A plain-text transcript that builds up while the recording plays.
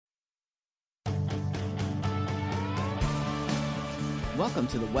Welcome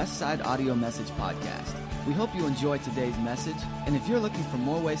to the Westside Audio Message Podcast. We hope you enjoyed today's message, and if you're looking for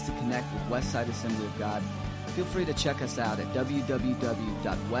more ways to connect with Westside Assembly of God, feel free to check us out at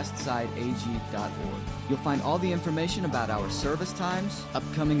www.westsideag.org. You'll find all the information about our service times,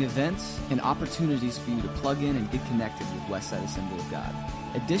 upcoming events, and opportunities for you to plug in and get connected with Westside Assembly of God.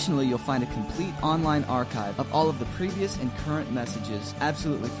 Additionally, you'll find a complete online archive of all of the previous and current messages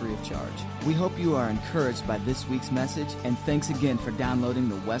absolutely free of charge. We hope you are encouraged by this week's message, and thanks again for downloading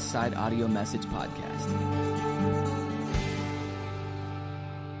the Westside Audio Message Podcast.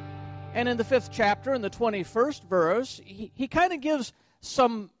 And in the 5th chapter, in the 21st verse, he kind of gives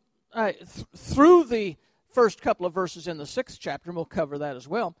some, through the first couple of verses in the 6th chapter, and we'll cover that as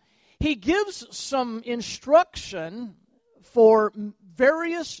well, he gives some instruction for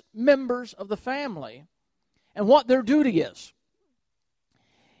various members of the family and what their duty is.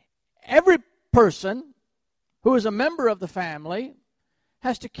 Every person who is a member of the family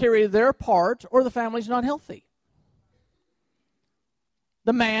has to carry their part or the family's not healthy.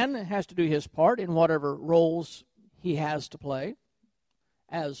 The man has to do his part in whatever roles he has to play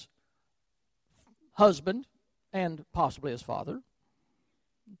as husband and possibly as father.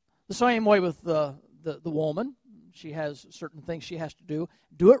 The same way with the woman. She has certain things she has to do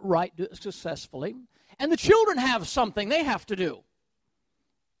it right, do it successfully. And the children have something they have to do.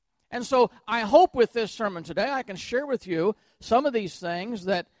 And so I hope with this sermon today I can share with you some of these things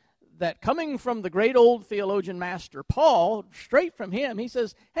that coming from the great old theologian master Paul, straight from him, he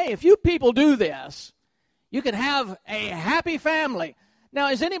says, hey, if you people do this, you can have a happy family. Now,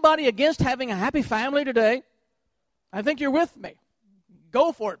 is anybody against having a happy family today? I think you're with me.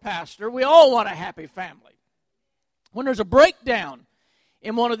 Go for it, Pastor. We all want a happy family. When there's a breakdown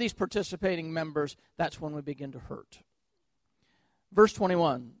in one of these participating members, that's when we begin to hurt. Verse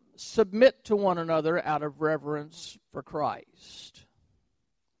 21, submit to one another out of reverence for Christ.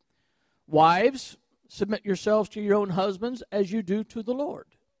 Wives, submit yourselves to your own husbands as you do to the Lord.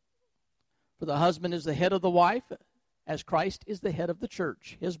 For the husband is the head of the wife, as Christ is the head of the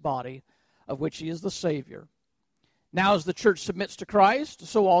church, his body, of which he is the Savior. Now as the church submits to Christ,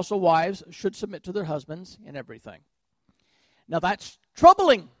 so also wives should submit to their husbands in everything. Now that's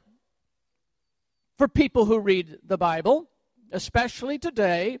troubling for people who read the Bible, especially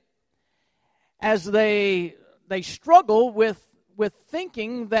today, as they struggle with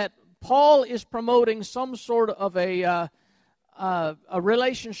thinking that Paul is promoting some sort of a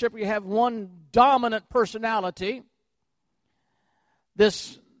relationship where you have one dominant personality,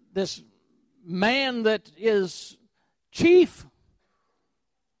 this man that is chief,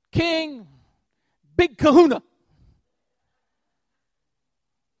 king, big kahuna,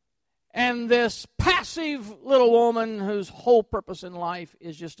 and this passive little woman whose whole purpose in life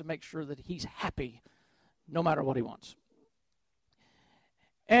is just to make sure that he's happy no matter what he wants.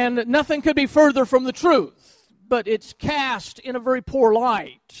 And nothing could be further from the truth, but it's cast in a very poor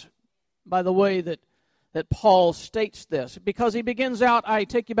light by the way that Paul states this. Because he begins out, I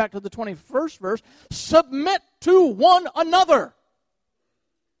take you back to the 21st verse, submit to one another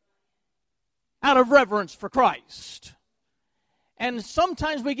out of reverence for Christ. And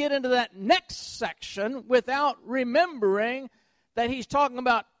sometimes we get into that next section without remembering that he's talking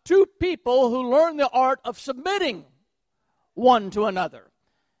about two people who learn the art of submitting one to another.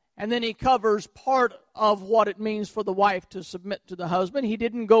 And then he covers part of what it means for the wife to submit to the husband. He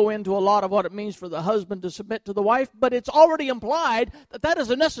didn't go into a lot of what it means for the husband to submit to the wife, but it's already implied that that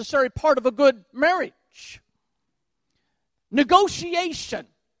is a necessary part of a good marriage. Negotiation.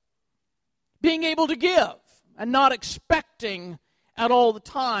 Being able to give and not expecting at all the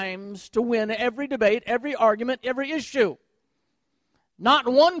times to win every debate, every argument, every issue. Not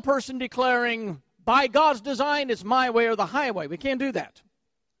one person declaring, by God's design, it's my way or the highway. We can't do that.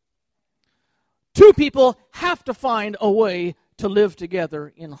 Two people have to find a way to live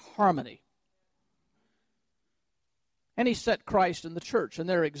together in harmony. And he set Christ and the church and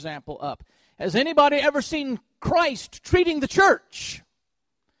their example up. Has anybody ever seen Christ treating the church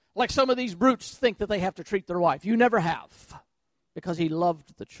like some of these brutes think that they have to treat their wife? You never have, because he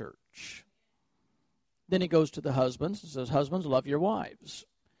loved the church. Then he goes to the husbands and says, husbands, love your wives,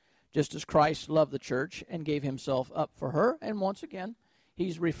 just as Christ loved the church and gave himself up for her. And once again,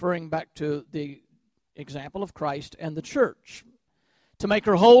 he's referring back to the example of Christ and the church. To make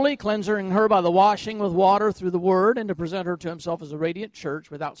her holy, cleansing her by the washing with water through the word, and to present her to himself as a radiant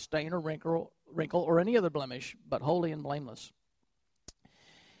church without stain or wrinkle or any other blemish, but holy and blameless.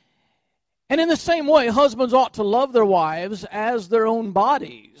 And in the same way, husbands ought to love their wives as their own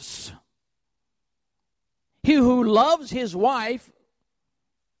bodies. He who loves his wife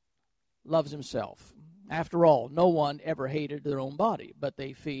loves himself. After all, no one ever hated their own body, but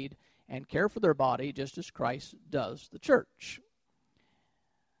they feed and care for their body just as Christ does the church.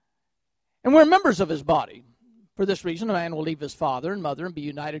 And we're members of his body. For this reason, a man will leave his father and mother and be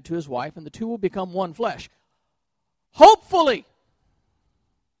united to his wife, and the two will become one flesh. Hopefully.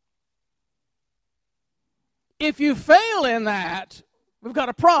 If you fail in that, we've got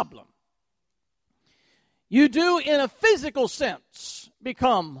a problem. You do, in a physical sense,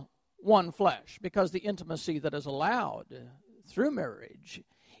 become one flesh, because the intimacy that is allowed through marriage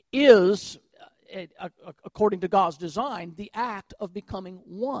is, according to God's design, the act of becoming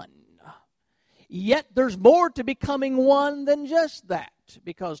one. Yet there's more to becoming one than just that,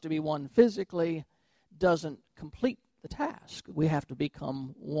 because to be one physically doesn't complete the task. We have to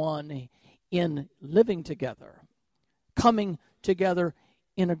become one in living together, coming together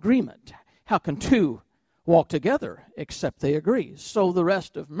in agreement. How can two walk together except they agree? So the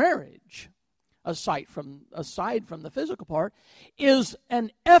rest of marriage, aside from the physical part, is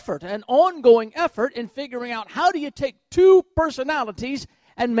an effort, an ongoing effort in figuring out how do you take two personalities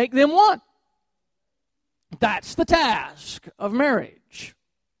and make them one. That's the task of marriage.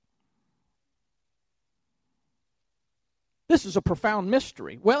 This is a profound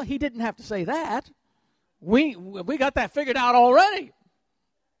mystery. Well, he didn't have to say that. We got that figured out already.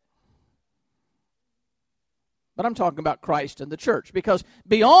 But I'm talking about Christ and the church, because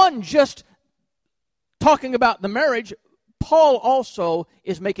beyond just talking about the marriage, Paul also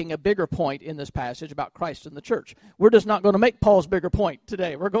is making a bigger point in this passage about Christ and the church. We're just not going to make Paul's bigger point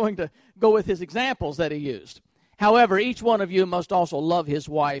today. We're going to go with his examples that he used. However, each one of you must also love his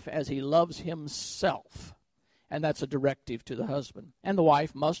wife as he loves himself. And that's a directive to the husband. And the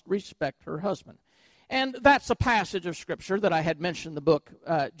wife must respect her husband. And that's a passage of Scripture that I had mentioned in the book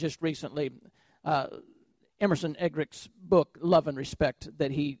just recently, Emerson Eggerichs' book, Love and Respect,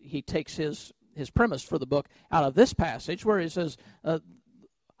 that he takes his premise for the book out of this passage, where he says,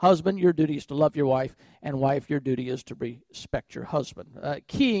 husband, your duty is to love your wife, and wife, your duty is to respect your husband.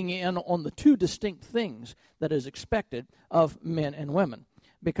 Keying in on the two distinct things that is expected of men and women,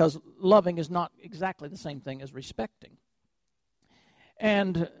 because loving is not exactly the same thing as respecting.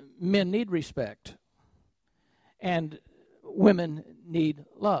 And men need respect, and women need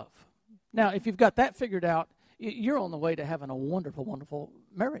love. Now, if you've got that figured out, you're on the way to having a wonderful, wonderful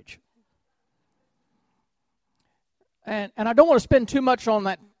marriage. And I don't want to spend too much on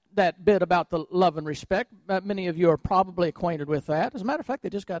that bit about the love and respect. Many of you are probably acquainted with that. As a matter of fact, they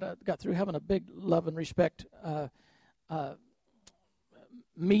just got through having a big love and respect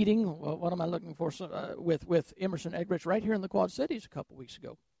meeting. Well, what am I looking for? With Emerson Eggerichs right here in the Quad Cities a couple weeks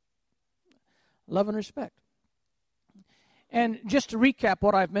ago. Love and respect. And just to recap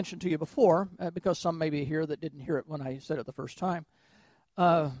what I've mentioned to you before, because some may be here that didn't hear it when I said it the first time.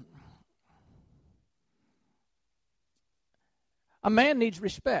 A man needs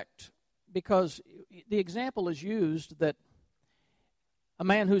respect, because the example is used that a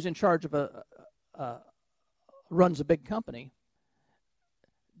man who's in charge of runs a big company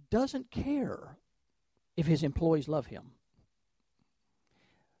doesn't care if his employees love him,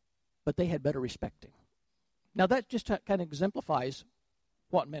 but they had better respect him. Now that just kind of exemplifies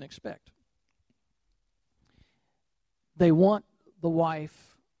what men expect. They want the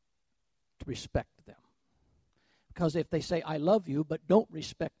wife to respect them. Because if they say, I love you, but don't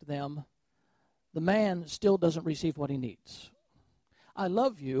respect them, the man still doesn't receive what he needs. I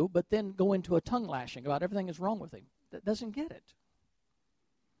love you, but then go into a tongue lashing about everything that's wrong with him. That doesn't get it.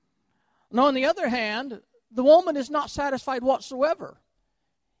 Now, on the other hand, the woman is not satisfied whatsoever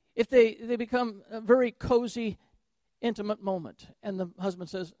if they become a very cozy, intimate moment, and the husband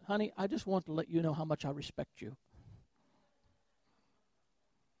says, honey, I just want to let you know how much I respect you.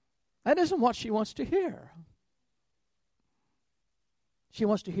 That isn't what she wants to hear. She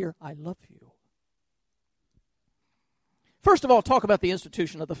wants to hear, I love you. First of all, talk about the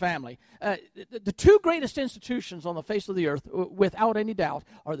institution of the family. The two greatest institutions on the face of the earth, without any doubt,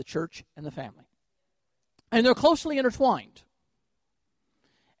 are the church and the family. And they're closely intertwined.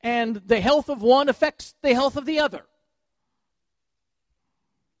 And the health of one affects the health of the other.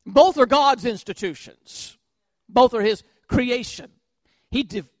 Both are God's institutions. Both are His creation. He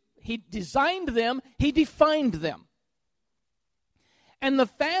designed them. He defined them. And the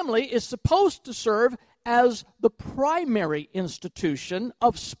family is supposed to serve as the primary institution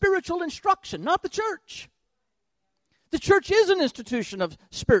of spiritual instruction, not the church. The church is an institution of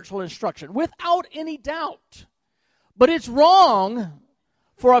spiritual instruction, without any doubt. But it's wrong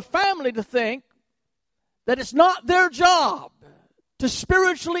for a family to think that it's not their job to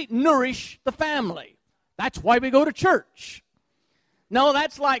spiritually nourish the family. That's why we go to church. No,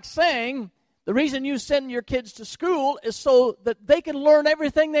 that's like saying The reason you send your kids to school is so that they can learn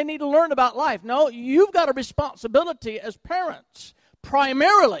everything they need to learn about life. No, you've got a responsibility as parents,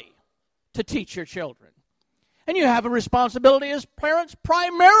 primarily, to teach your children. And you have a responsibility as parents,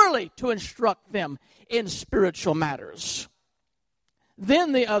 primarily, to instruct them in spiritual matters.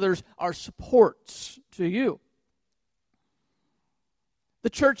 Then the others are supports to you. The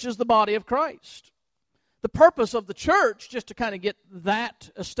church is the body of Christ. The purpose of the church, just to kind of get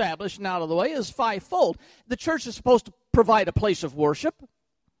that established and out of the way, is fivefold. The church is supposed to provide a place of worship,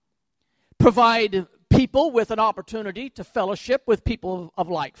 provide people with an opportunity to fellowship with people of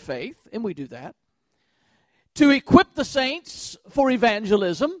like faith, and we do that. To equip the saints for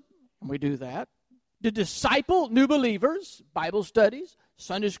evangelism, and we do that. To disciple new believers, Bible studies,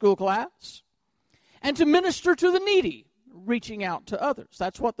 Sunday school class, and to minister to the needy, reaching out to others.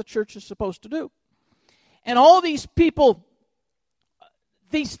 That's what the church is supposed to do. And all these people,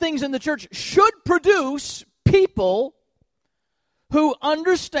 these things in the church should produce people who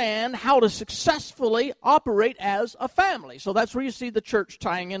understand how to successfully operate as a family. So that's where you see the church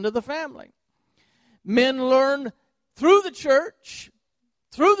tying into the family. Men learn through the church,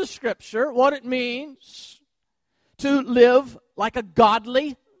 through the Scripture, what it means to live like a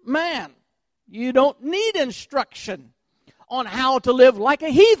godly man. You don't need instruction on how to live like a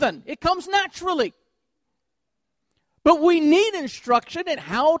heathen. It comes naturally. But we need instruction in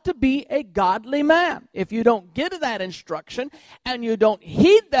how to be a godly man. If you don't get that instruction and you don't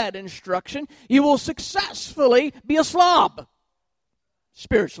heed that instruction, you will successfully be a slob,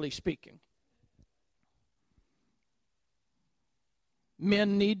 spiritually speaking.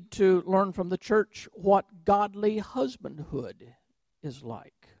 Men need to learn from the church what godly husbandhood is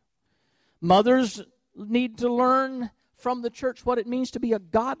like. Mothers need to learn from the church what it means to be a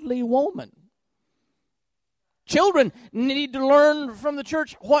godly woman. Children need to learn from the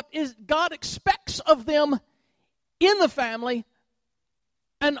church what God expects of them in the family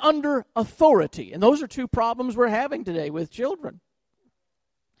and under authority. And those are two problems we're having today with children.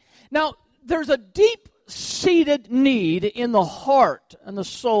 Now, there's a deep-seated need in the heart and the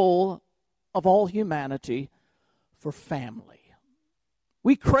soul of all humanity for family.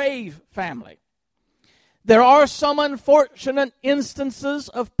 We crave family. There are some unfortunate instances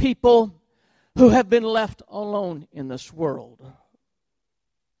of people who have been left alone in this world.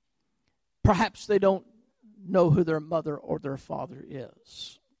 Perhaps they don't know who their mother or their father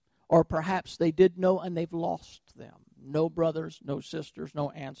is. Or perhaps they did know and they've lost them. No brothers, no sisters, no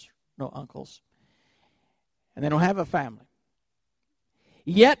aunts, no uncles. And they don't have a family.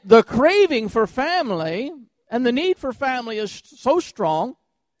 Yet the craving for family and the need for family is so strong,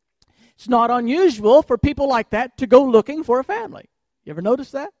 it's not unusual for people like that to go looking for a family. You ever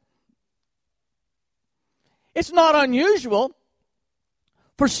notice that? It's not unusual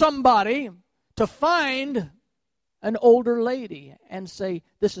for somebody to find an older lady and say,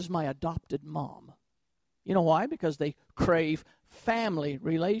 this is my adopted mom. You know why? Because they crave family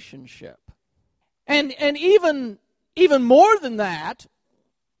relationship. And even more than that,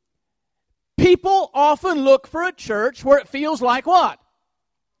 people often look for a church where it feels like what?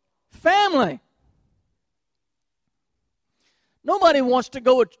 Family. Nobody wants to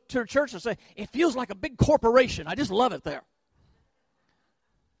go to a church and say, it feels like a big corporation. I just love it there.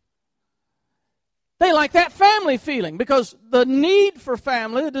 They like that family feeling because the need for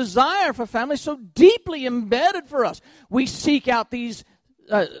family, the desire for family is so deeply embedded for us. We seek out these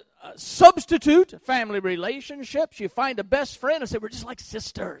substitute family relationships. You find a best friend and say, we're just like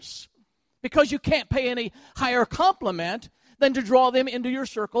sisters. Because you can't pay any higher compliment than to draw them into your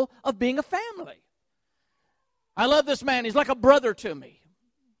circle of being a family. I love this man. He's like a brother to me.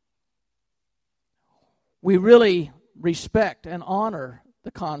 We really respect and honor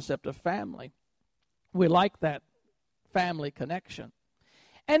the concept of family. We like that family connection.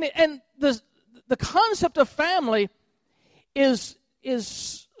 And the concept of family is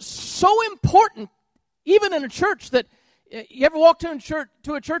so important, even in a church, that you ever walked to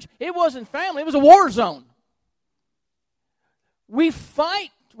a church, it wasn't family, it was a war zone. We fight.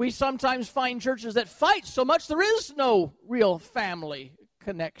 We sometimes find churches that fight so much there is no real family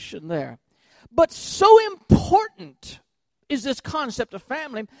connection there. But so important is this concept of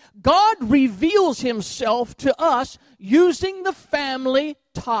family. God reveals himself to us using the family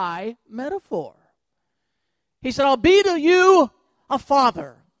tie metaphor. He said, I'll be to you a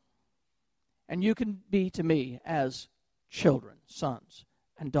father, and you can be to me as children, sons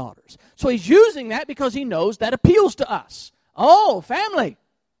and daughters. So he's using that because he knows that appeals to us. Oh, family.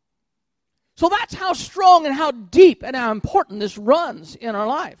 So that's how strong and how deep and how important this runs in our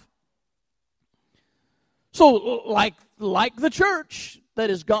life. So like the church, that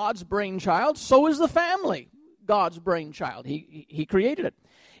is God's brainchild, so is the family God's brainchild. He created it.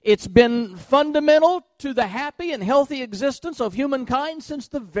 It's been fundamental to the happy and healthy existence of humankind since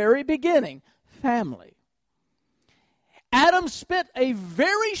the very beginning. Family. Adam spent a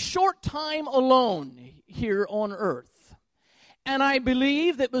very short time alone here on earth. And I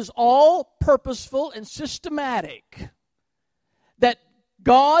believe that it was all purposeful and systematic. That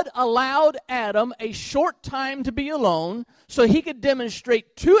God allowed Adam a short time to be alone so he could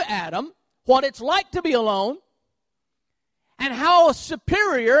demonstrate to Adam what it's like to be alone and how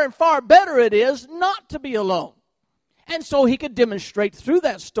superior and far better it is not to be alone. And so he could demonstrate through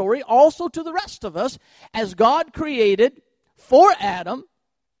that story also to the rest of us as God created for Adam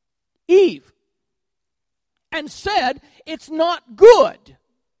Eve and said it's not good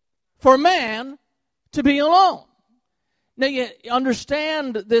for man to be alone. Now you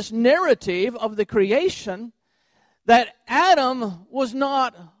understand this narrative of the creation that Adam was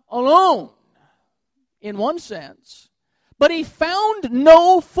not alone in one sense, but he found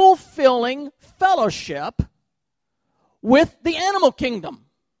no fulfilling fellowship with the animal kingdom.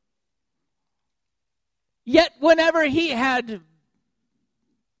 Yet whenever he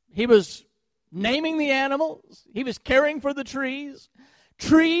was naming the animals, he was caring for the trees.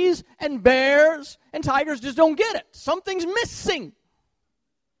 Trees and bears and tigers just don't get it. Something's missing.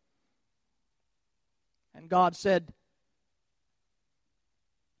 And God said,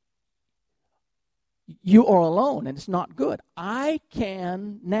 you are alone and it's not good. I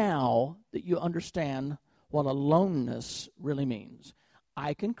can, now that you understand what aloneness really means,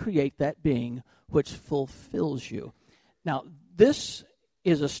 I can create that being which fulfills you. Now, this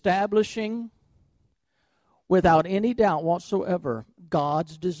is establishing without any doubt whatsoever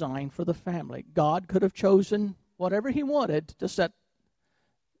God's design for the family. God could have chosen whatever he wanted to set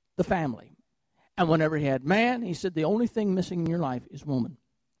the family. And whenever he had man, he said the only thing missing in your life is woman.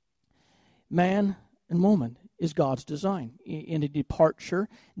 Man and woman is God's design. Any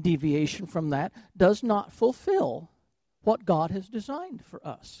deviation from that does not fulfill what God has designed for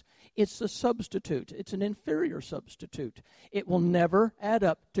us. It's a substitute. It's an inferior substitute. It will never add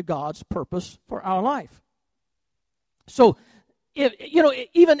up to God's purpose for our life. So,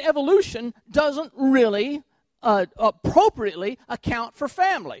 even evolution doesn't really appropriately account for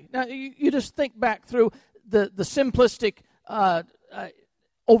family. Now, you just think back through the simplistic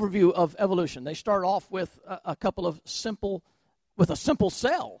overview of evolution. They start off with a simple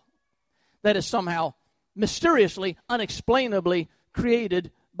cell that is somehow mysteriously, unexplainably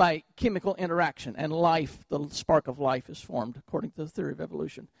created by chemical interaction, and life, the spark of life, is formed according to the theory of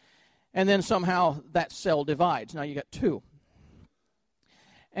evolution. And then somehow that cell divides. Now you got two.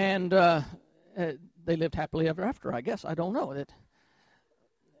 And they lived happily ever after, I guess. I don't know.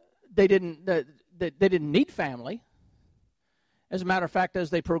 They didn't need family. As a matter of fact, as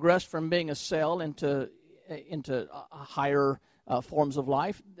they progressed from being a cell into higher forms of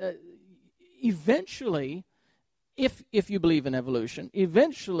life, eventually, if you believe in evolution,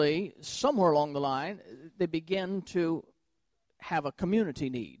 eventually, somewhere along the line, they begin to have a community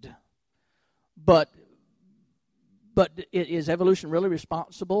need. But is evolution really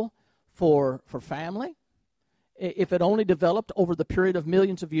responsible for family? If it only developed over the period of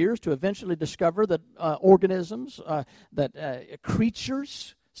millions of years to eventually discover that organisms,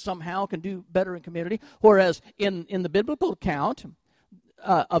 creatures somehow can do better in community, whereas in the biblical account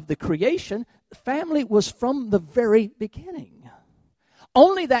of the creation, family was from the very beginning.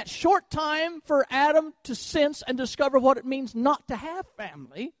 Only that short time for Adam to sense and discover what it means not to have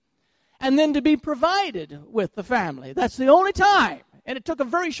family, and then to be provided with the family. That's the only time. And it took a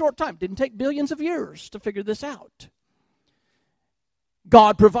very short time. It didn't take billions of years to figure this out.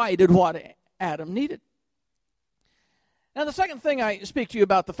 God provided what Adam needed. Now, the second thing I speak to you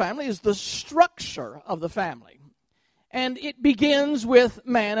about the family is the structure of the family. And it begins with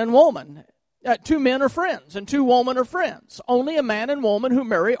man and woman. Two men are friends, and two women are friends. Only a man and woman who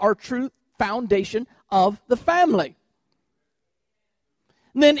marry are true foundation of the family.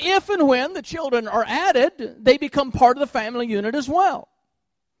 And then if and when the children are added, they become part of the family unit as well.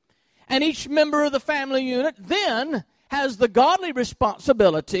 And each member of the family unit then has the godly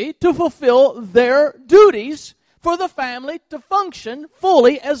responsibility to fulfill their duties for the family to function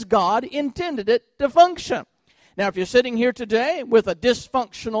fully as God intended it to function. Now, if you're sitting here today with a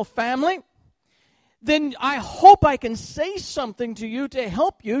dysfunctional family, then I hope I can say something to you to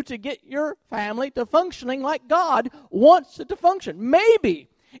help you to get your family to functioning like God wants it to function. Maybe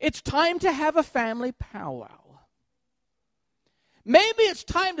it's time to have a family powwow. Maybe it's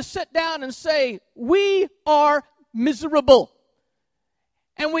time to sit down and say, we are miserable.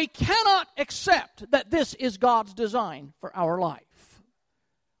 And we cannot accept that this is God's design for our life.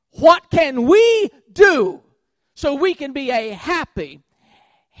 What can we do so we can be a happy,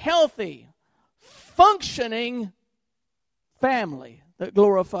 healthy, functioning family that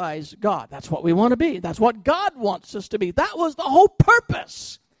glorifies God? That's what we want to be. That's what God wants us to be. That was the whole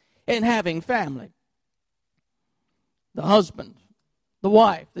purpose in having family. The husband, the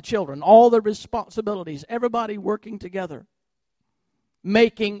wife, the children, all the responsibilities, everybody working together,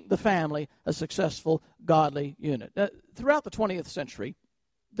 making the family a successful, godly unit. Throughout the 20th century,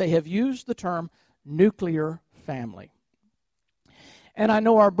 they have used the term nuclear family. And I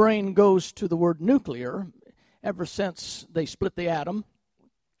know our brain goes to the word nuclear ever since they split the atom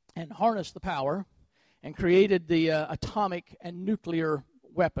and harnessed the power and created the atomic and nuclear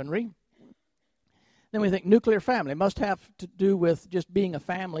weaponry. Then we think nuclear family must have to do with just being a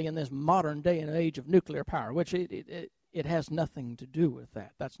family in this modern day and age of nuclear power, which it has nothing to do with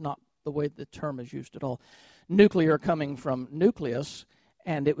that. That's not the way the term is used at all. Nuclear coming from nucleus,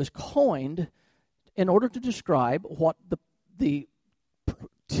 and it was coined in order to describe what the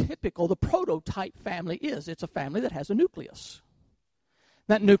typical, the prototype family is. It's a family that has a nucleus.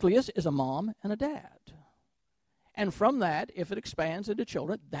 That nucleus is a mom and a dad. And from that, if it expands into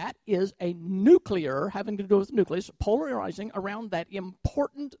children, that is a nuclear, having to do with nucleus, polarizing around that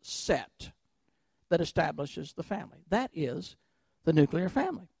important set that establishes the family. That is the nuclear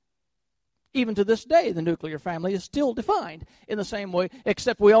family. Even to this day, the nuclear family is still defined in the same way,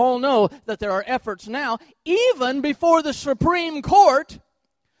 except we all know that there are efforts now, even before the Supreme Court,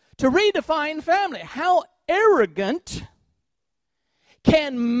 to redefine family. How arrogant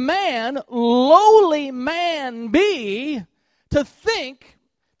can lowly man be to think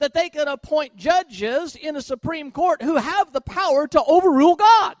that they can appoint judges in a Supreme Court who have the power to overrule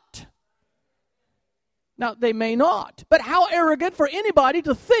God? Now, they may not, but how arrogant for anybody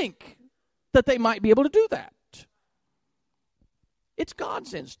to think that they might be able to do that. It's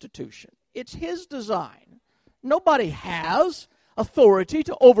God's institution. It's His design. Nobody has authority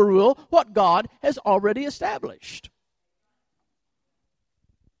to overrule what God has already established.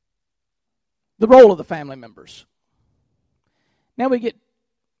 The role of the family members. Now we get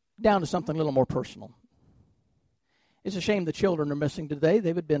down to something a little more personal. It's a shame the children are missing today.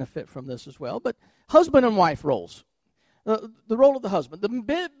 They would benefit from this as well. But husband and wife roles. The role of the husband. The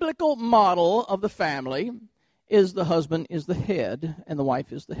biblical model of the family is the husband is the head and the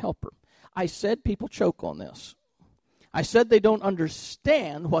wife is the helper. I said people choke on this. I said they don't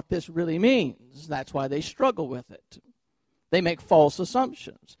understand what this really means. That's why they struggle with it. They make false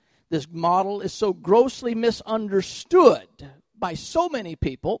assumptions. This model is so grossly misunderstood by so many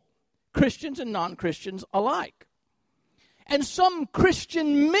people, Christians and non-Christians alike. And some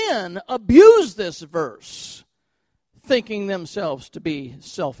Christian men abuse this verse, thinking themselves to be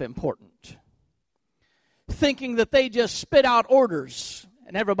self-important, thinking that they just spit out orders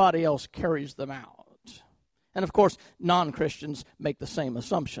and everybody else carries them out. And of course, non-Christians make the same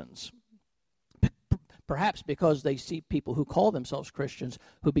assumptions. Perhaps because they see people who call themselves Christians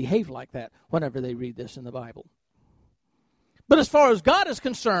who behave like that whenever they read this in the Bible. But as far as God is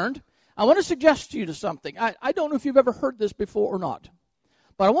concerned, I want to suggest to you something. I don't know if you've ever heard this before or not.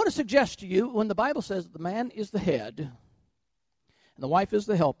 But I want to suggest to you, when the Bible says that the man is the head and the wife is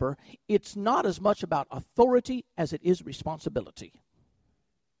the helper, it's not as much about authority as it is responsibility.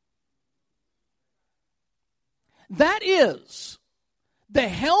 That is the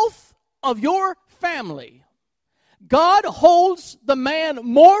health of your family. God holds the man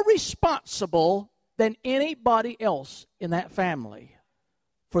more responsible than anybody else in that family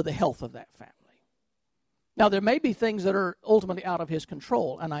for the health of that family. Now, there may be things that are ultimately out of his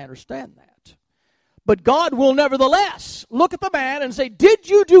control, and I understand that. But God will nevertheless look at the man and say, did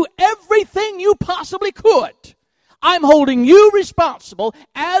you do everything you possibly could? I'm holding you responsible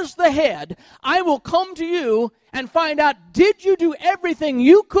as the head. I will come to you and find out, did you do everything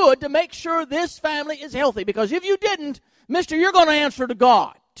you could to make sure this family is healthy? Because if you didn't, mister, you're going to answer to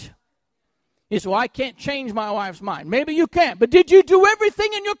God. You say, well, I can't change my wife's mind. Maybe you can't, but did you do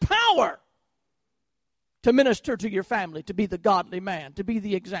everything in your power to minister to your family, to be the godly man, to be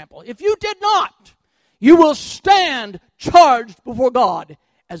the example? If you did not, you will stand charged before God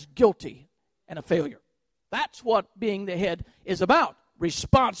as guilty and a failure. That's what being the head is about.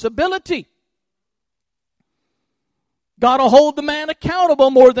 Responsibility. God will hold the man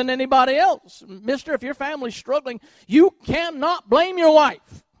accountable more than anybody else. Mister, if your family's struggling, you cannot blame your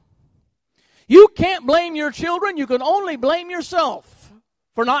wife. You can't blame your children. You can only blame yourself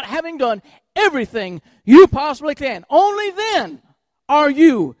for not having done everything you possibly can. Only then are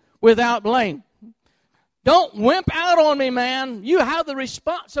you without blame. Don't wimp out on me, man. You have the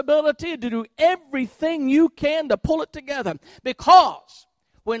responsibility to do everything you can to pull it together. Because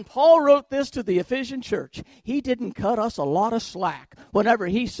when Paul wrote this to the Ephesian church, he didn't cut us a lot of slack whenever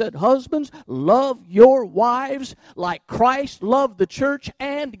he said, husbands, love your wives like Christ loved the church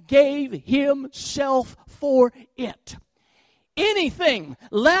and gave himself for it. Anything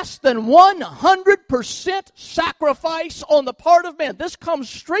less than 100% sacrifice on the part of men. This comes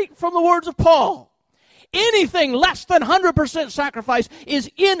straight from the words of Paul. Anything less than 100% sacrifice is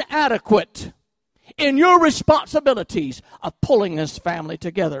inadequate in your responsibilities of pulling this family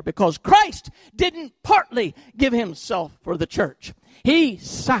together, because Christ didn't partly give himself for the church. He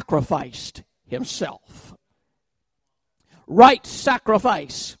sacrificed himself. Right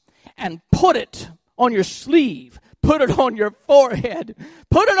sacrifice, and put it on your sleeve, put it on your forehead,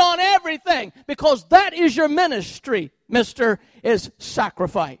 put it on everything, because that is your ministry, mister, is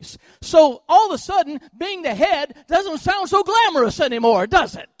sacrifice. So all of a sudden, being the head doesn't sound so glamorous anymore,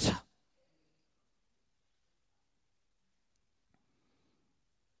 does it?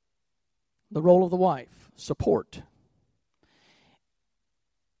 The role of the wife, support.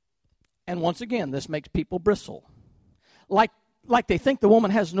 And once again, this makes people bristle. Like they think the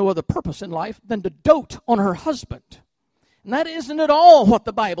woman has no other purpose in life than to dote on her husband. And that isn't at all what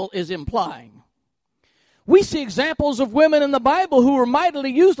the Bible is implying. We see examples of women in the Bible who were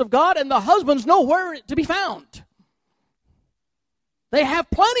mightily used of God, and the husband's nowhere to be found. They have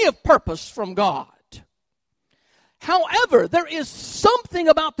plenty of purpose from God. However, there is something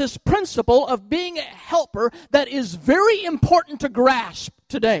about this principle of being a helper that is very important to grasp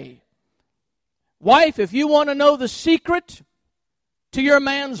today. Wife, if you want to know the secret to your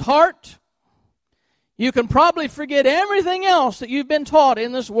man's heart, you can probably forget everything else that you've been taught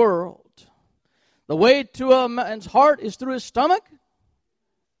in this world. The way to a man's heart is through his stomach.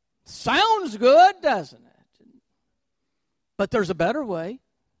 Sounds good, doesn't it? But there's a better way.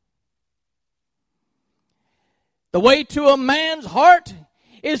 The way to a man's heart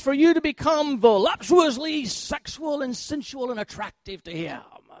is for you to become voluptuously sexual and sensual and attractive to him.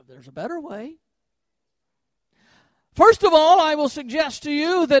 There's a better way. First of all, I will suggest to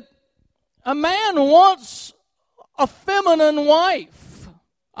you that a man wants a feminine wife.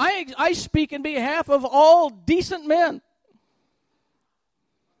 I speak in behalf of all decent men.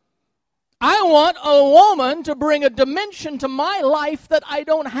 I want a woman to bring a dimension to my life that I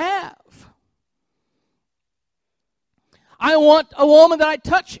don't have. I want a woman that I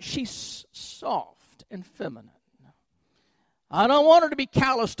touch, she's soft and feminine. I don't want her to be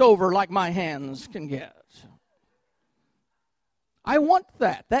calloused over like my hands can get. I want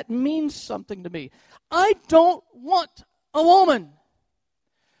that. That means something to me. I don't want a woman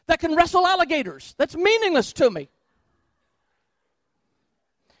that can wrestle alligators. That's meaningless to me.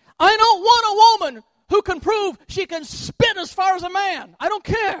 I don't want a woman who can prove she can spit as far as a man. I don't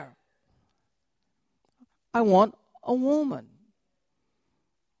care. I want a woman.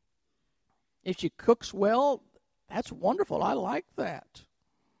 If she cooks well, that's wonderful. I like that.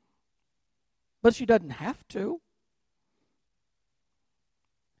 But she doesn't have to.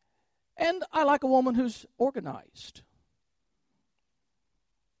 And I like a woman who's organized.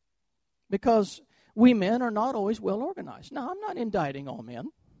 Because we men are not always well organized. Now, I'm not indicting all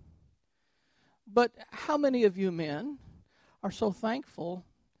men. But how many of you men are so thankful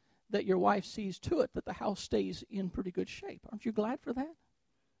that your wife sees to it that the house stays in pretty good shape? Aren't you glad for that?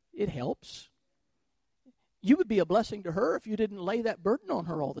 It helps. You would be a blessing to her if you didn't lay that burden on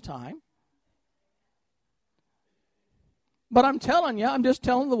her all the time. But I'm telling you, I'm just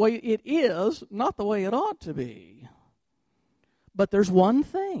telling the way it is, not the way it ought to be. But there's one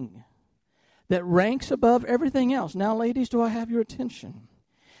thing that ranks above everything else. Now, ladies, do I have your attention?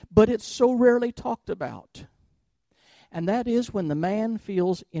 But it's so rarely talked about. And that is when the man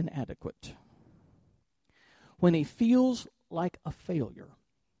feels inadequate. When he feels like a failure.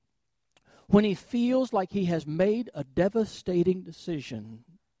 When he feels like he has made a devastating decision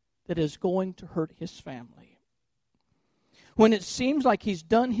that is going to hurt his family. When it seems like he's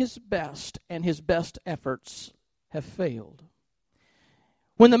done his best and his best efforts have failed.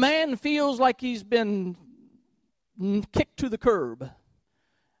 When the man feels like he's been kicked to the curb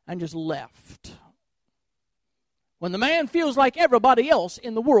and just left. When the man feels like everybody else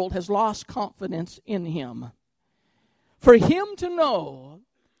in the world has lost confidence in him. For him to know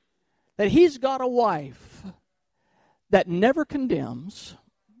that he's got a wife that never condemns,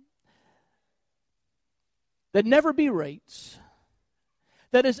 that never berates,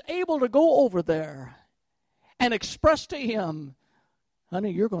 that is able to go over there and express to him,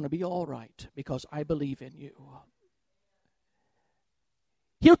 honey, you're going to be all right because I believe in you.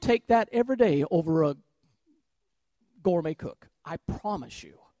 He'll take that every day over a gourmet cook. I promise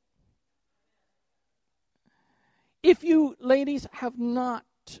you. If you ladies have not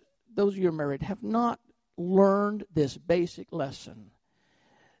those of you who are married, have not learned this basic lesson,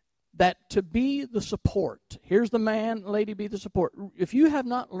 that to be the support, here's the man, lady, be the support. If you have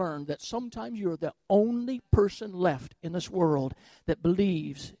not learned that sometimes you're the only person left in this world that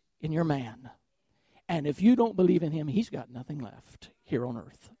believes in your man, and if you don't believe in him, he's got nothing left here on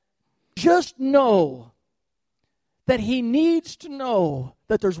earth. Just know that he needs to know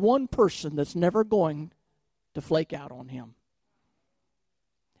that there's one person that's never going to flake out on him.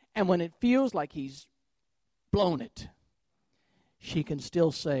 And when it feels like he's blown it, she can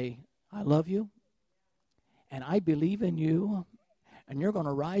still say, I love you, and I believe in you, and you're going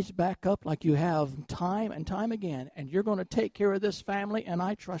to rise back up like you have time and time again, and you're going to take care of this family, and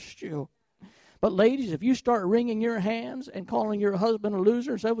I trust you. But ladies, if you start wringing your hands and calling your husband a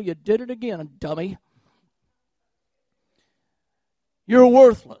loser and say, well, you did it again, dummy. You're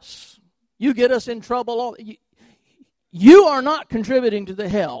worthless. You get us in trouble. You are not contributing to the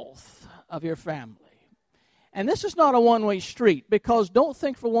health of your family. And this is not a one-way street, because don't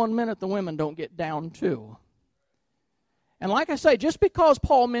think for 1 minute the women don't get down too. And like I say, just because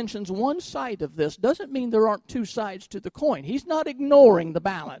Paul mentions one side of this doesn't mean there aren't two sides to the coin. He's not ignoring the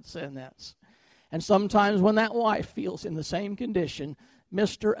balance in this. And sometimes when that wife feels in the same condition,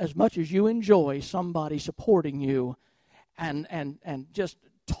 mister, as much as you enjoy somebody supporting you and just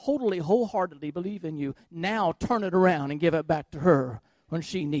totally wholeheartedly believe in you, now turn it around and give it back to her when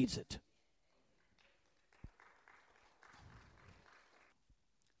she needs it.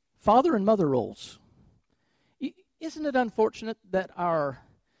 Father and mother roles. Isn't it unfortunate that our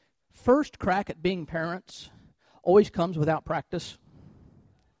first crack at being parents always comes without practice?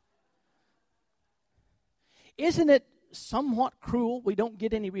 Isn't it somewhat cruel we don't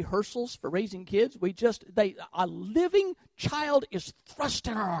get any rehearsals for raising kids? A living child is thrust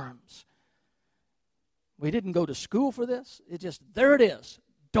in our arms. We didn't go to school for this. There it is.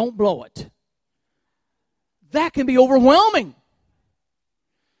 Don't blow it. That can be overwhelming.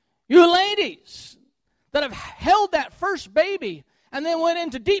 You ladies that have held that first baby and then went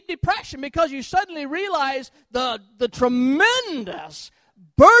into deep depression because you suddenly realize the tremendous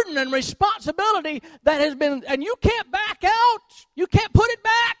burden and responsibility that has been, and you can't back out. You can't put it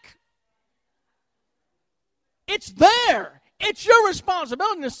back. It's there. It's your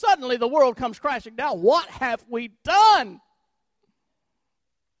responsibility, and suddenly the world comes crashing down. What have we done?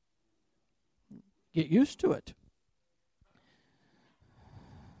 Get used to it.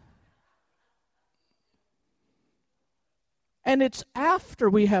 And it's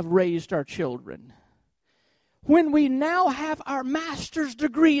after we have raised our children, when we now have our master's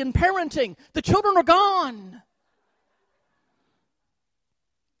degree in parenting, the children are gone.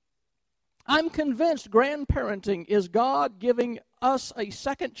 I'm convinced grandparenting is God giving us a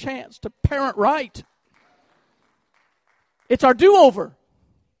second chance to parent right. It's our do-over.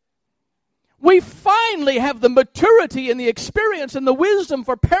 We finally have the maturity and the experience and the wisdom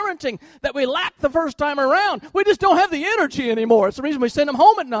for parenting that we lacked the first time around. We just don't have the energy anymore. It's the reason we send them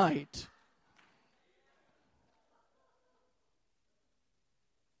home at night.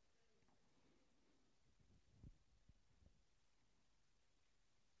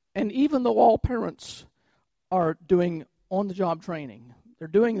 And even though all parents are doing on-the-job training, they're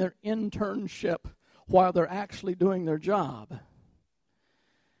doing their internship while they're actually doing their job,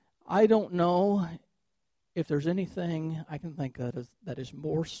 I don't know if there's anything I can think of that is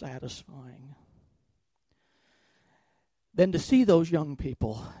more satisfying than to see those young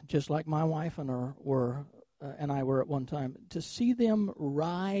people, just like my wife and I were at one time, to see them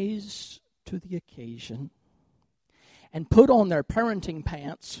rise to the occasion and put on their parenting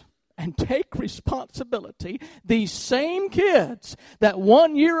pants and take responsibility. These same kids that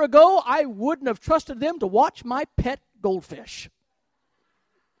 1 year ago I wouldn't have trusted them to watch my pet goldfish.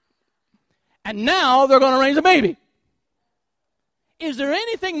 And now they're going to raise a baby. Is there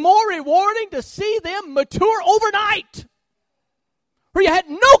anything more rewarding to see them mature overnight? Where you had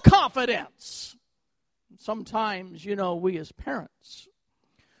no confidence. Sometimes, we as parents,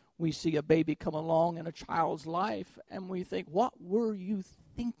 we see a baby come along in a child's life and we think, what were you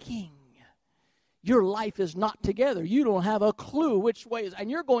thinking? Your life is not together. You don't have a clue which way is, and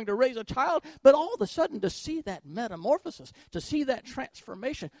you're going to raise a child, but all of a sudden to see that metamorphosis, to see that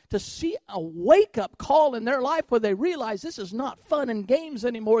transformation, to see a wake-up call in their life where they realize this is not fun and games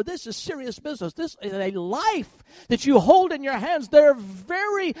anymore. This is serious business. This is a life that you hold in your hands. Their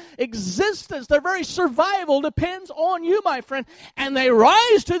very existence, their very survival depends on you, my friend. And they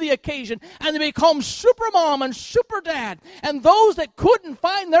rise to the occasion, and they become super mom and super dad. And those that couldn't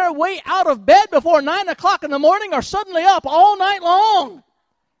find their way out of bed before 9 o'clock in the morning are suddenly up all night long.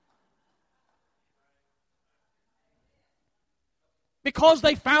 Because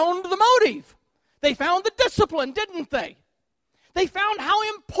they found the motive. They found the discipline, didn't they? They found how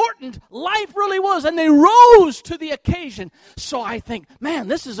important life really was, and they rose to the occasion. So I think, man,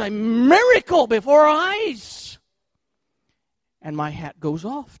 this is a miracle before our eyes. And my hat goes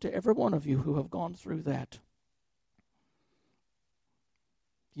off to every one of you who have gone through that.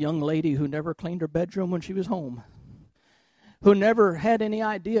 Young lady who never cleaned her bedroom when she was home, who never had any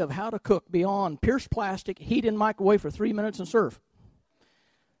idea of how to cook beyond pierce plastic, heat in microwave for 3 minutes and serve,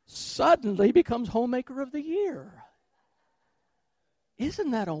 suddenly becomes homemaker of the year.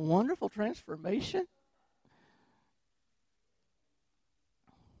 Isn't that a wonderful transformation?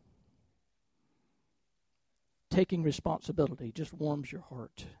 Taking responsibility just warms your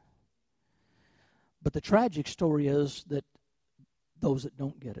heart. But the tragic story is that those that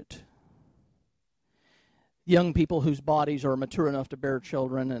don't get it, young people whose bodies are mature enough to bear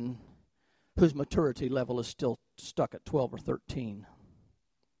children and whose maturity level is still stuck at 12 or 13.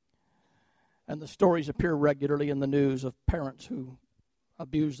 And the stories appear regularly in the news of parents who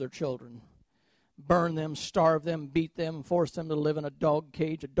abuse their children, burn them, starve them, beat them, force them to live in a dog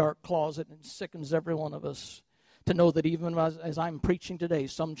cage, a dark closet, and it sickens every one of us to know that even as I'm preaching today,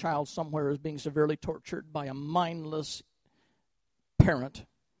 some child somewhere is being severely tortured by a mindless parent,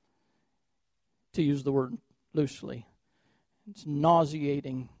 to use the word loosely. It's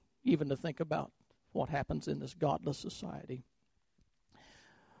nauseating even to think about what happens in this godless society.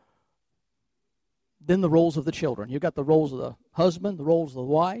 Then the roles of the children. You've got the roles of the husband, the roles of the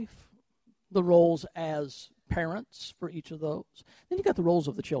wife, the roles as parents for each of those. Then you've got the roles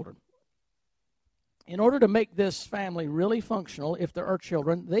of the children. In order to make this family really functional, if there are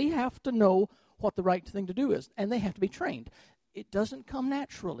children, they have to know what the right thing to do is, and they have to be trained. It doesn't come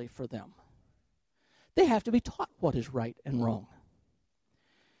naturally for them. They have to be taught what is right and wrong.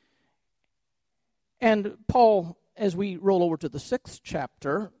 And Paul, as we roll over to the 6th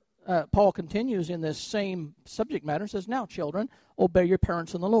chapter, Paul continues in this same subject matter, says, now, children, obey your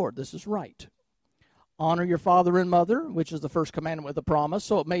parents in the Lord. This is right. Honor your father and mother, which is the first commandment with a promise,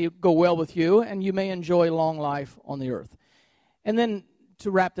 so it may go well with you, and you may enjoy long life on the earth. And then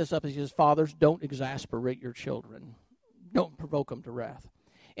to wrap this up, he says, fathers, don't exasperate your children. Don't provoke them to wrath.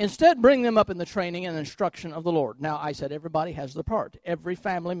 Instead, bring them up in the training and instruction of the Lord. Now, I said everybody has their part. Every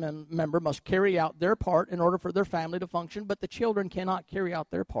family member must carry out their part in order for their family to function, but the children cannot carry out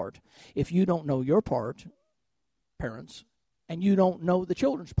their part if you don't know your part, parents, and you don't know the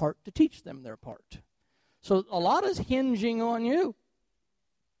children's part to teach them their part. So a lot is hinging on you.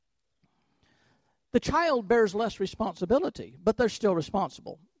 The child bears less responsibility, but they're still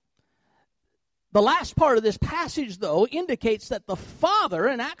responsible. The last part of this passage, though, indicates that the father,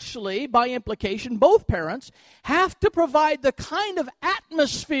 and actually, by implication, both parents, have to provide the kind of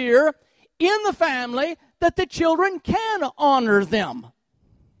atmosphere in the family that the children can honor them.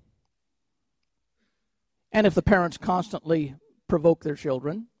 And if the parents constantly provoke their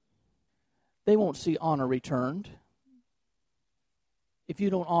children, they won't see honor returned. If you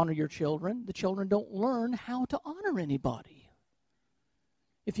don't honor your children, the children don't learn how to honor anybody.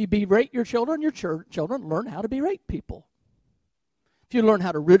 If you berate your children children learn how to berate people. If you learn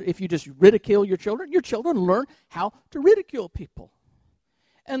how to if you just ridicule your children learn how to ridicule people.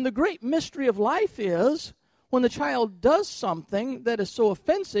 And the great mystery of life is when the child does something that is so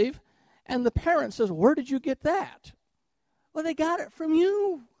offensive and the parent says, where did you get that? Well, they got it from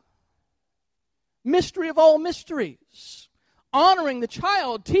you. Mystery of all mysteries. Honoring the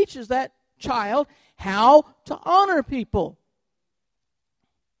child teaches that child how to honor people.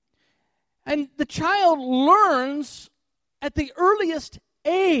 And the child learns at the earliest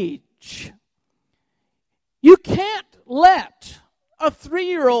age. You can't let a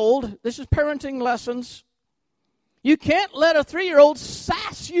 3-year-old, this is parenting lessons, you can't let a 3-year-old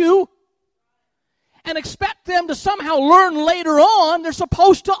sass you and expect them to somehow learn later on they're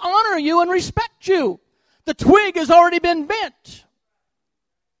supposed to honor you and respect you. The twig has already been bent.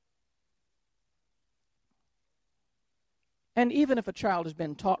 And even if a child has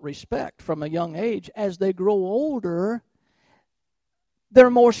been taught respect from a young age, as they grow older, they're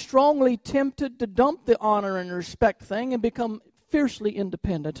more strongly tempted to dump the honor and respect thing and become fiercely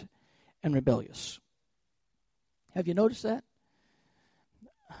independent and rebellious. Have you noticed that?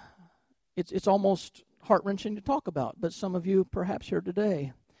 It's almost heart-wrenching to talk about, but some of you, perhaps here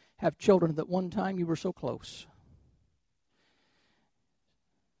today, have children that one time you were so close.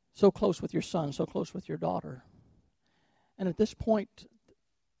 So close with your son, so close with your daughter. And at this point,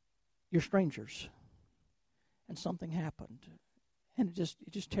 you're strangers. And something happened. And it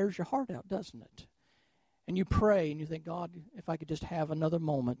just tears your heart out, doesn't it? And you pray and you think, God, if I could just have another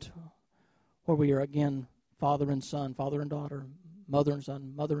moment where we are again father and son, father and daughter, mother and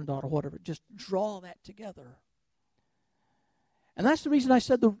son, mother and daughter, whatever. Just draw that together. And that's the reason I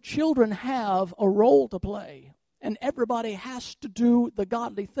said the children have a role to play. And everybody has to do the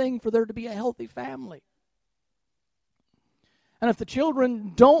godly thing for there to be a healthy family. And if the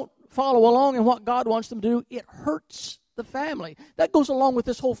children don't follow along in what God wants them to do, it hurts the family. That goes along with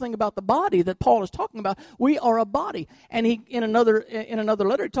this whole thing about the body that Paul is talking about. We are a body. And he in another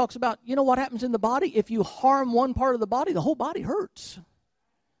letter he talks about, you know what happens in the body? If you harm one part of the body, the whole body hurts.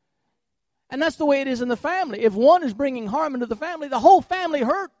 And that's the way it is in the family. If one is bringing harm into the family, the whole family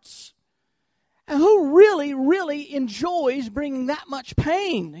hurts. And who really, really enjoys bringing that much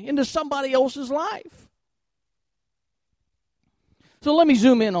pain into somebody else's life? So let me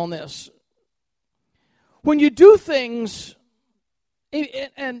zoom in on this. When you do things,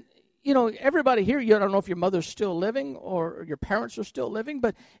 and you know, everybody here, you don't know if your mother's still living or your parents are still living,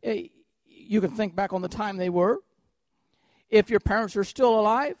 but you can think back on the time they were. If your parents are still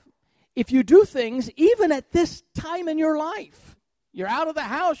alive, if you do things, even at this time in your life, you're out of the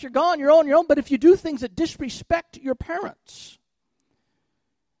house, you're gone, you're on your own, but if you do things that disrespect your parents,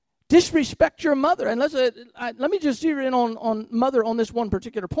 disrespect your mother, and let me just zero in on mother on this one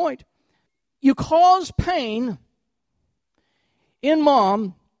particular point. You cause pain in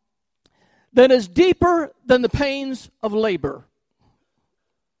mom that is deeper than the pains of labor.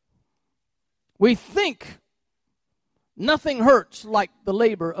 We think nothing hurts like the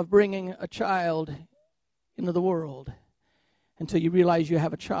labor of bringing a child into the world until you realize you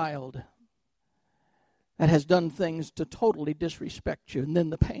have a child that has done things to totally disrespect you, and then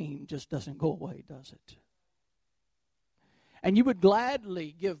the pain just doesn't go away, does it? And you would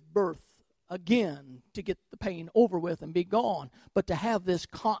gladly give birth again to get the pain over with and be gone, but to have this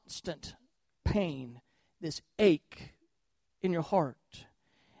constant pain, this ache in your heart.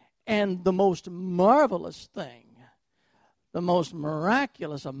 And the most marvelous thing, the most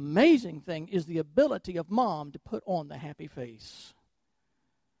miraculous, amazing thing is the ability of mom to put on the happy face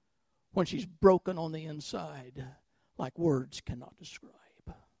when she's broken on the inside like words cannot describe.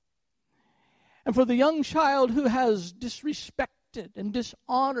 And for the young child who has disrespected and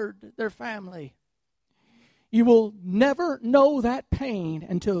dishonored their family, you will never know that pain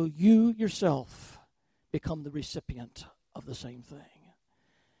until you yourself become the recipient of the same thing.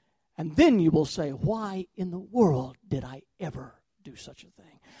 And then you will say, why in the world did I ever do such a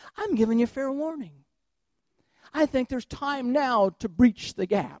thing? I'm giving you fair warning. I think there's time now to breach the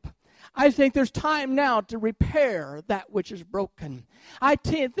gap. I think there's time now to repair that which is broken. I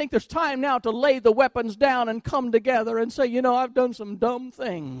think there's time now to lay the weapons down and come together and say, you know, I've done some dumb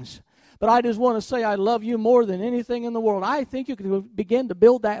things, but I just want to say I love you more than anything in the world. I think you can begin to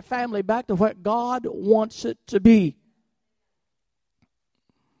build that family back to what God wants it to be.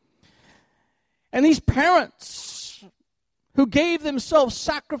 And these parents who gave themselves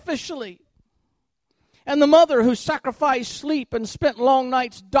sacrificially, and the mother who sacrificed sleep and spent long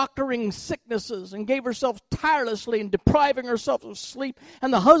nights doctoring sicknesses and gave herself tirelessly and depriving herself of sleep,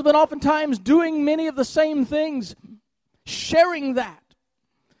 and the husband oftentimes doing many of the same things, sharing that,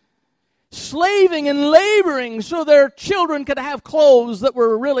 slaving and laboring so their children could have clothes that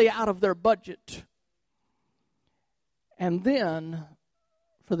were really out of their budget. And then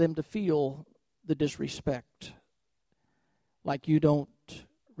for them to feel the disrespect, like you don't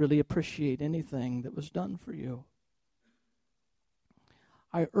really appreciate anything that was done for you.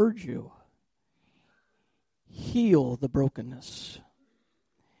 I urge you, heal the brokenness.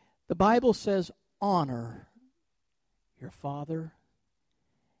 The Bible says, honor your father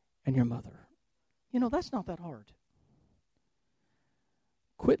and your mother. You know, that's not that hard.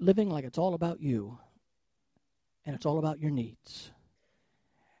 Quit living like it's all about you and it's all about your needs,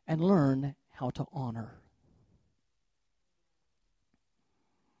 and learn how to honor.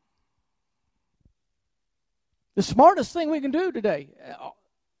 The smartest thing we can do today,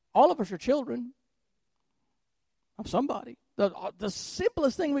 all of us are children of somebody. The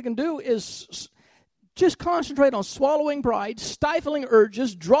simplest thing we can do is just concentrate on swallowing pride, stifling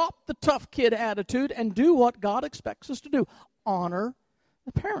urges, drop the tough kid attitude, and do what God expects us to do. Honor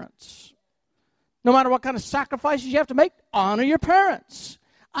the parents. No matter what kind of sacrifices you have to make, honor your parents.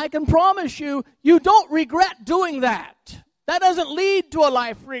 I can promise you, you don't regret doing that. That doesn't lead to a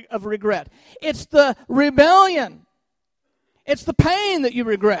life of regret. It's the rebellion. It's the pain that you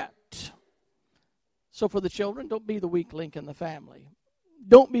regret. So for the children, don't be the weak link in the family.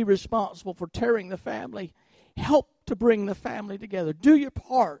 Don't be responsible for tearing the family. Help to bring the family together. Do your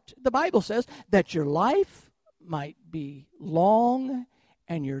part. The Bible says that your life might be long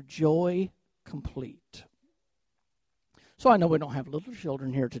and your joy complete. So I know we don't have little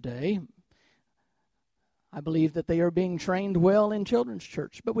children here today. I believe that they are being trained well in children's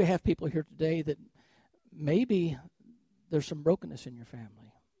church. But we have people here today that maybe there's some brokenness in your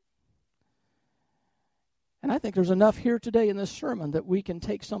family. And I think there's enough here today in this sermon that we can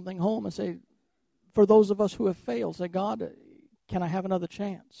take something home and say, for those of us who have failed, say, God, can I have another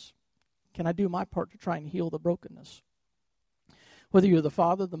chance? Can I do my part to try and heal the brokenness? Whether you're the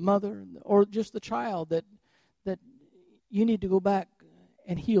father, the mother, or just the child, that you need to go back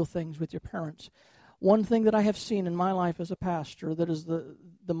and heal things with your parents. One thing that I have seen in my life as a pastor that is the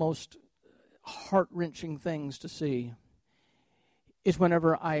most heart-wrenching things to see is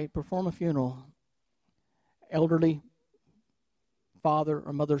whenever I perform a funeral, elderly father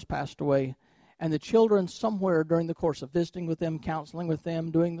or mother's passed away, and the children somewhere during the course of visiting with them, counseling with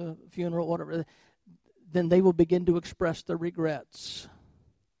them, doing the funeral, whatever, then they will begin to express their regrets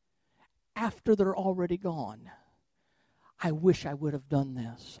after they're already gone. I wish I would have done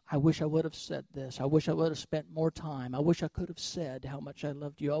this. I wish I would have said this. I wish I would have spent more time. I wish I could have said how much I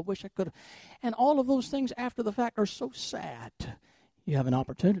loved you. I wish I could have. And all of those things after the fact are so sad. You have an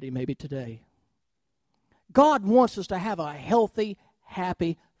opportunity maybe today. God wants us to have a healthy,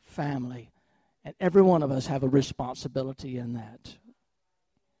 happy family. And every one of us have a responsibility in that.